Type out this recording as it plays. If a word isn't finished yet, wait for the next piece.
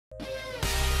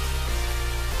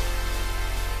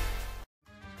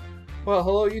Well,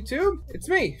 hello YouTube, it's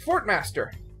me,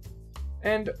 Fortmaster,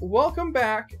 and welcome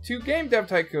back to Game Dev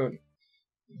Tycoon.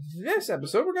 This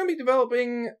episode, we're going to be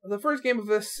developing, the first game of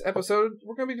this episode,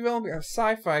 we're going to be developing a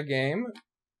sci-fi game,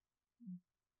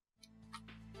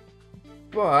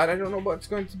 but I don't know what it's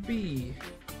going to be.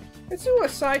 Let's do a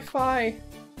sci-fi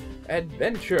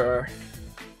adventure.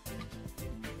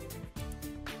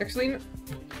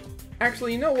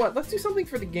 Actually, you know what, let's do something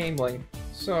for the gameling.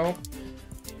 So,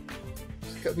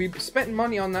 we spent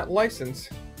money on that license.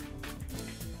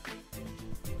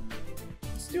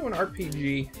 Let's do an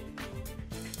RPG.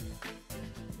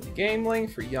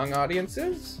 Gameling for young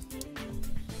audiences.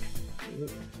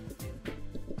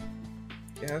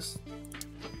 Yes.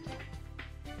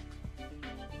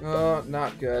 Oh,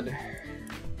 not good.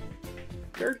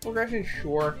 Character progression,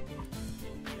 sure.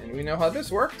 And we know how this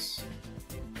works.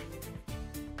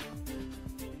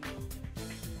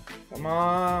 Come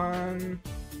on.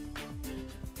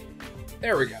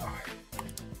 There we go.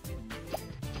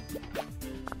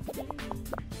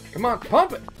 Come on,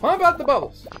 pump it! Pump out the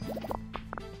bubbles!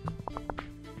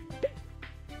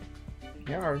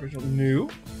 Yeah, artificial new.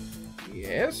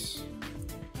 Yes.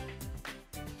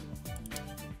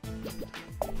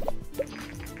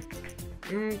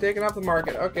 Taken off the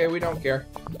market. Okay, we don't care.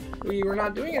 We were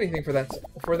not doing anything for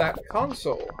that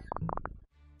console.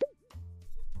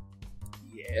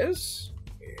 Yes.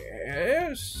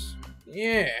 Yes.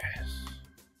 Yes.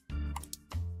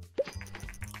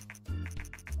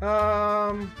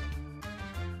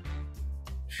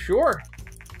 Sure.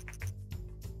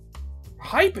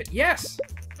 Hype it, yes!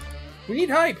 We need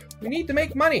hype! We need to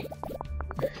make money!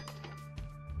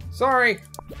 Sorry.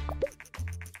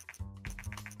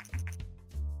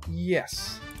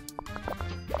 Yes.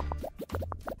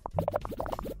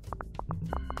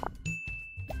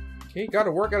 Okay,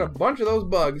 gotta work out a bunch of those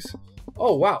bugs.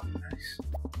 Oh, wow. Nice.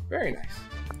 Very nice.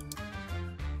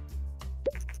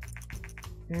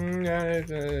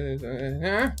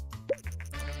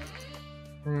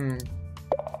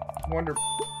 Wonder.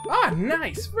 Ah,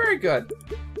 nice. Very good.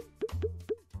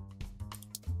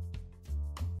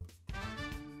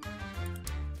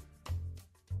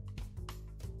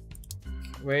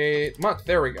 Wait, month.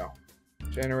 There we go.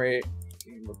 Generate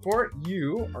game report.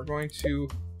 You are going to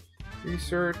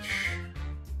research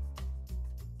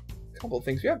a couple of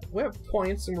things. We have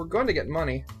points, and we're going to get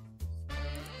money.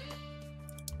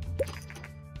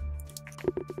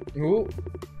 Ooh.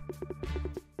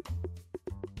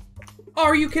 Oh,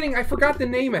 are you kidding? I forgot to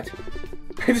name it.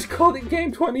 I just called it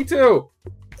Game 22.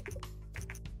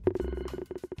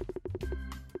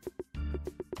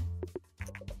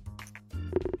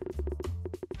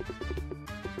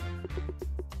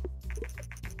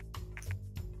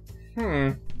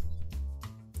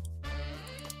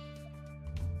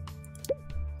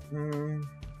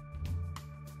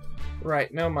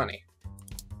 Right, no money.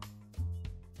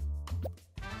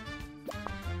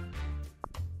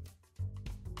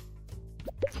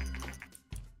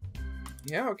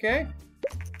 Yeah, okay.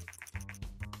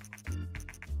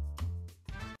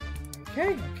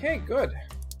 Okay, good.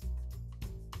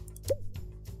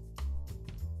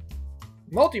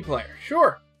 Multiplayer,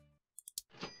 sure.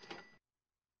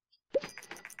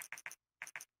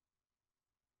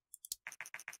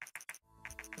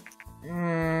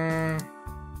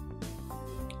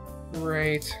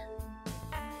 Great.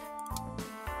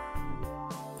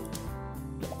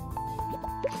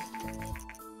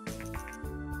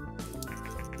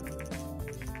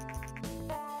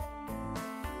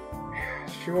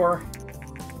 Sure.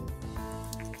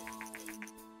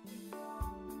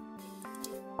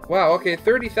 Wow, okay,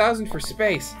 30,000 for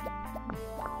space.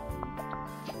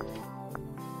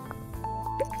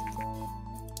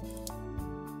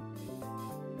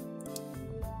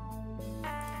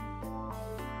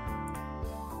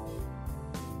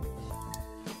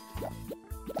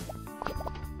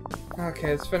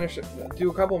 Okay, let's finish it.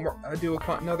 Do a couple more.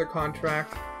 Another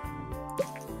contract.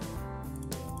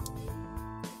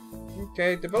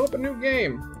 Okay, develop a new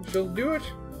game. We shall do it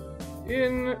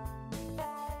in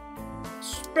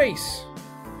space.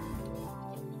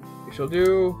 We shall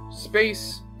do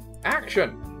space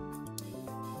action.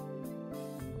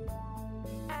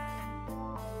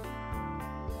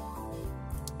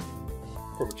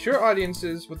 For mature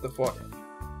audiences with the fun.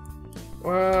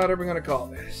 What are we gonna call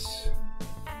this?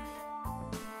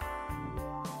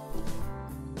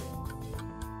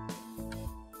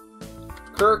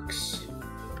 Kirk's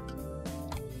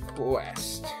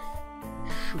Quest.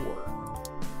 Sure.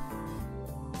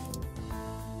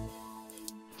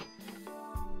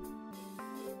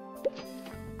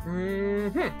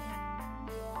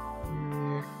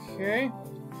 Okay.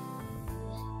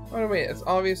 Oh wait, it's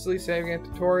obviously saving a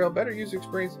tutorial. Better user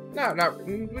experience. No,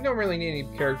 we don't really need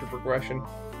any character progression.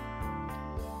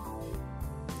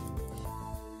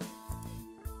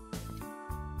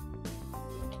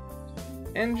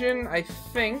 Engine, I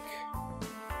think.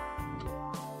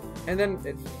 And then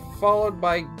it's followed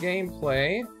by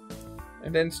gameplay.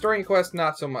 And then story and quest,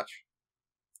 not so much.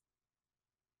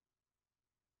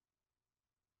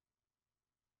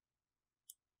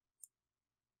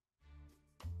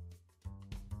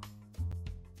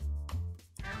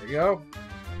 There we go.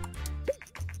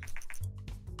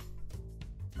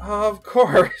 Of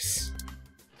course.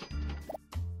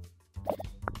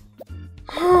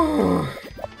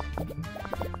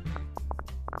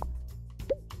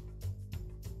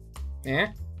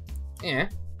 Yeah. Yeah.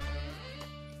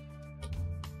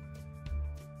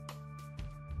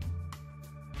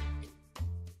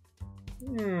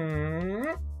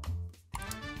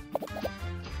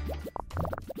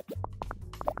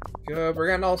 Good, we're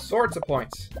getting all sorts of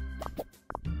points.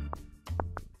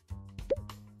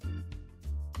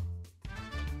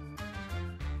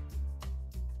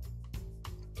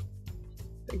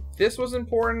 I think this was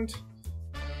important.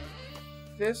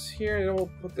 This here, and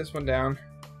we'll put this one down.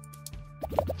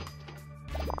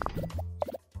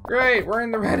 Great, we're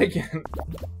in the red again.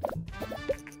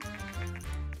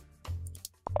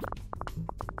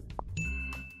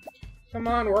 Come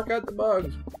on, work out the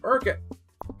bugs. Work it.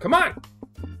 Come on!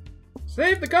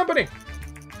 Save the company!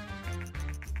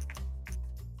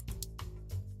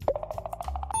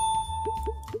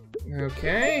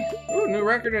 Okay. Ooh, new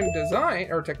record in design,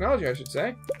 or technology, I should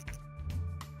say.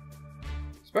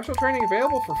 Special training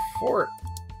available for Fort.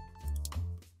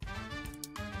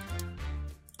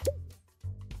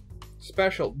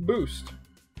 Special boost.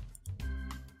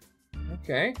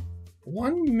 Okay.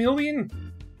 1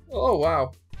 million? Oh,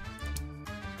 wow.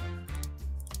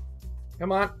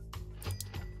 Come on.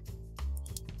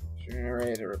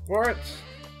 Generate a report.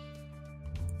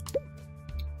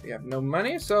 We have no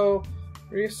money, so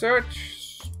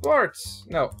research sports.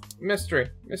 No, mystery.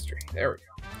 Mystery. There we go.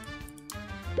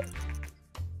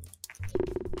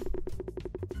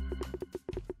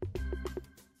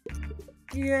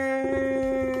 Yay!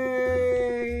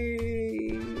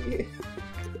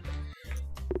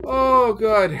 Oh,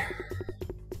 good.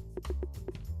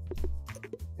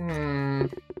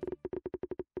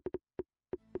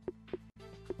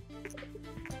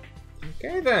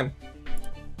 Okay, then.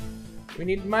 We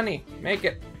need money. Make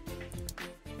it.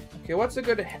 Okay, what's a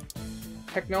good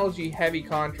technology-heavy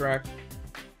contract?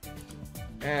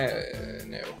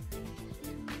 No.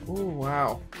 Ooh,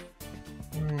 wow.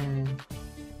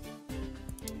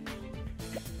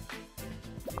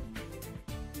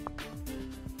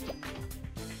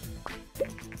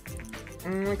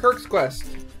 Kirk's Quest.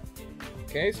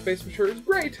 Okay, Space Mature is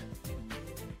great.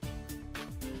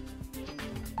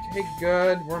 Okay,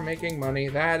 good. We're making money.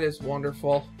 That is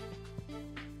wonderful.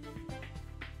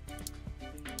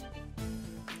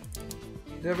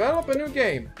 Develop a new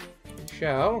game. We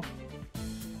shall.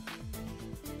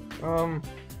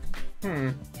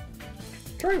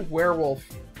 Try Werewolf.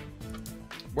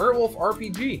 Werewolf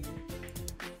RPG.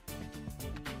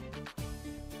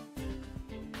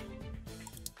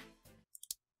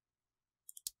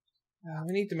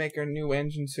 We need to make our new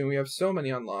engine soon. We have so many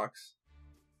unlocks.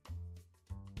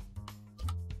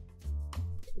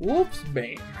 Wolf's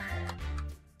Bane.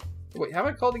 Wait, have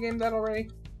I called the game that already?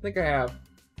 I think I have.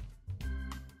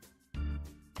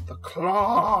 The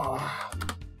Claw.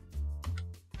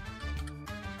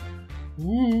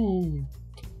 Ooh.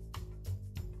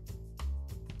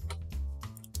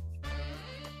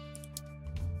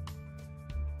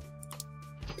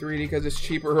 $3 because it's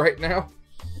cheaper right now.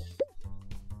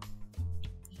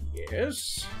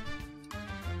 Yes.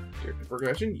 Character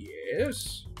progression,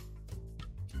 yes.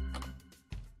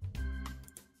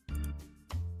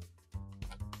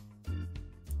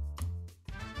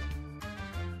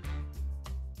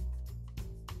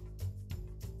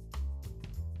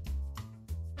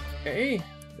 Okay,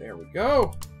 there we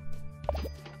go.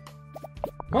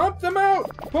 Pump them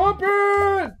out! Pump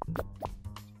it!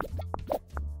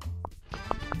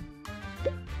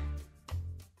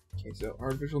 Okay, so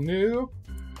artificial new.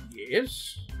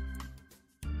 Yes.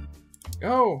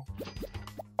 Go.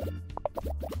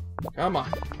 Come on.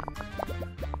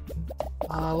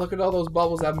 Ah, look at all those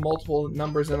bubbles that have multiple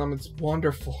numbers in them. It's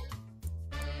wonderful.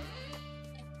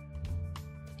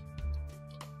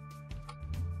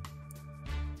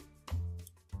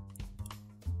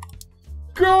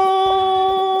 Go!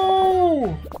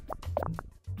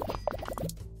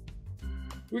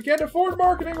 We can't afford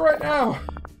marketing right now.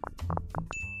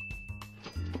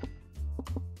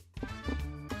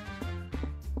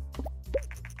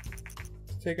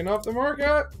 taken off the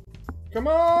market. Come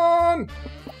on!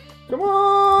 Come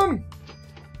on!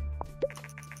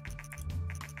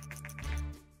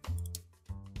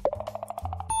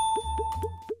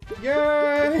 Yay!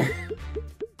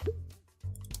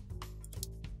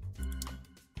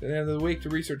 At the end of the week to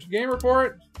research the game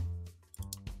report.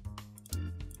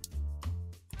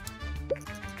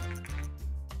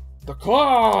 The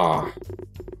claw!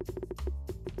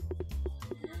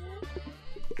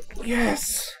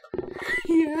 Yes!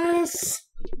 Yes!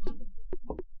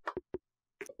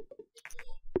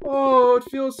 Oh, it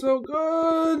feels so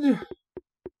good!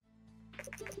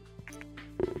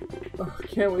 Oh,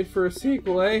 can't wait for a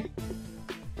sequel, eh?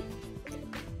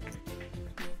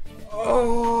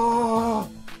 Oh!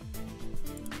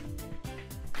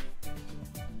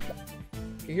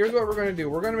 Okay, here's what we're gonna do.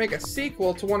 We're gonna make a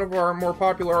sequel to one of our more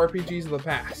popular RPGs of the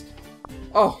past.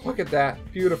 Oh, look at that.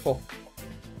 Beautiful.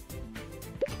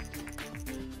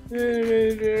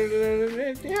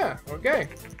 Yeah, okay.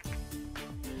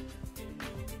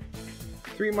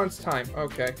 3 months' time.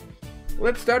 Okay.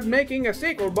 Let's start making a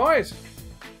sequel, boys!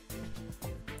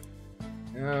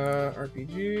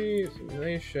 RPG,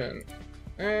 simulation.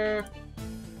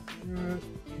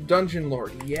 Dungeon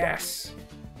Lord, yes!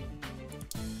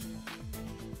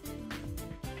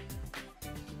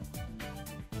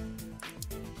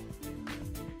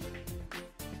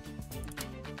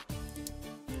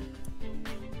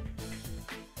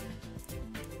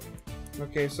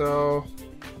 Okay, so...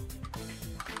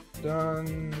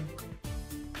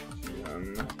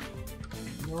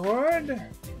 Lord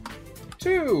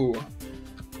 2.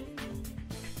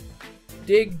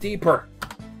 Dig deeper.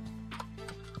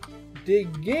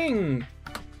 Digging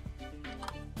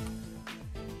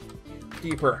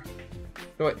deeper.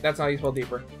 No, wait, that's not how you spell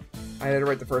deeper. I had it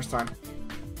right the first time.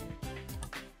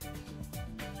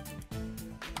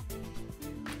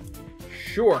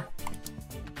 Sure.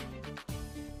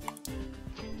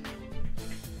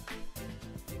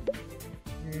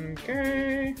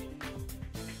 Okay.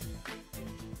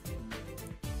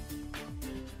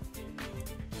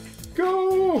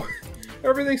 Go!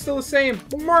 Everything's still the same.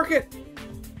 Mark it!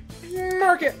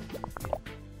 Mark it!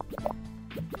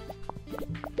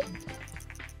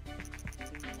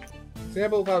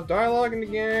 Example of how dialogue in the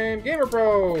game. Gamer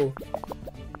Pro!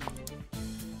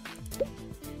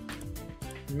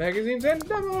 Magazines and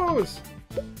demos!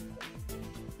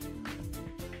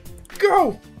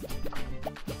 Go!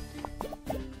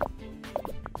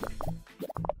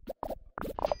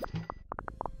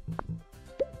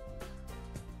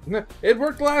 It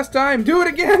worked last time! Do it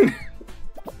again!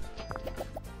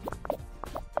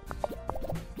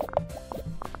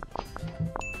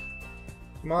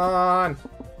 Come on!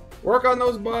 Work on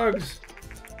those bugs!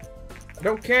 I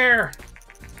don't care!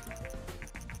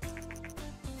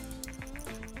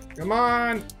 Come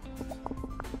on!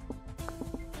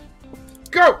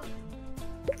 Go!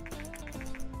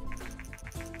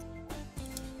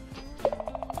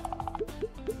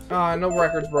 Ah, no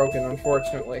records broken,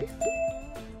 unfortunately.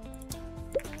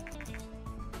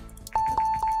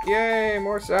 Yay,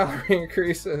 more salary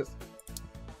increases.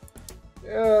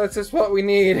 Yeah, that's just what we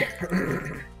need.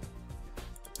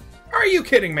 Are you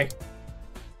kidding me?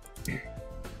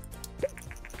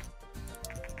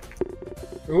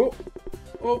 Oh,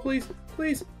 oh, please,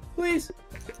 please, please.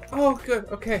 Oh, good,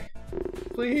 okay.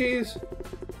 Please,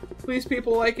 please,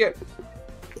 people like it.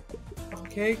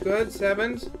 Okay, good,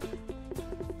 7s.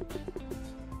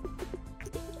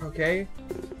 Okay.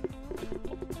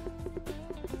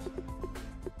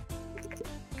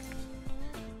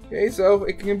 Okay, so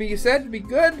it can be said to be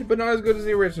good, but not as good as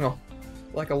the original.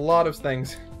 Like a lot of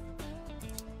things.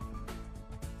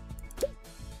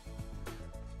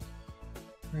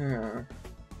 Let's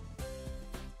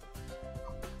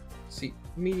see,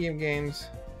 medium games.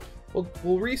 We'll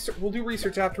do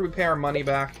research after we pay our money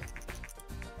back.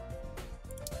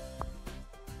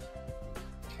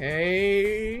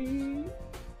 Okay.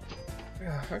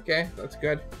 Okay, that's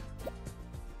good.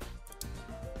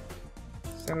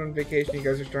 Send on vacation, you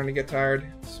guys are starting to get tired.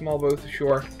 Small booth,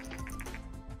 sure.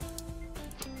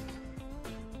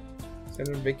 Send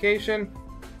on vacation.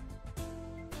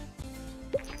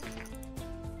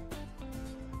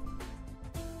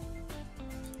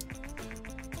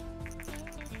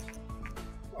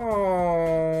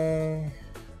 Oh.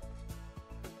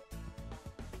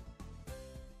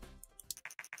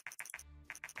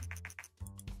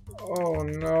 Oh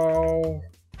no.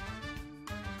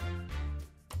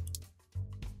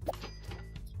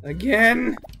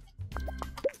 Again?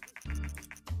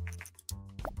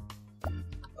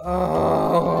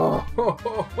 Oh.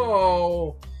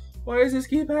 Why does this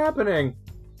keep happening?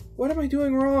 What am I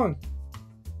doing wrong?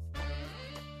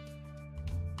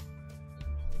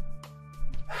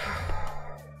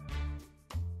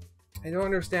 don't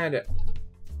understand it.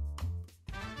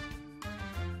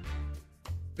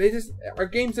 Our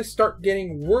games just start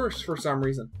getting worse for some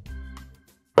reason.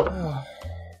 I'll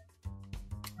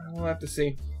have to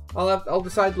see. I'll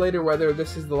decide later whether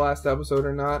this is the last episode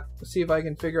or not. See if I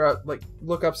can figure out, like,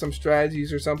 look up some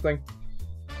strategies or something.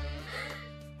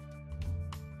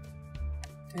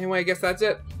 Anyway, I guess that's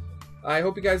it. I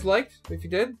hope you guys liked. If you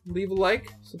did, leave a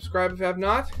like, subscribe if you have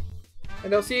not,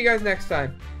 and I'll see you guys next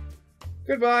time.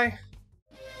 Goodbye.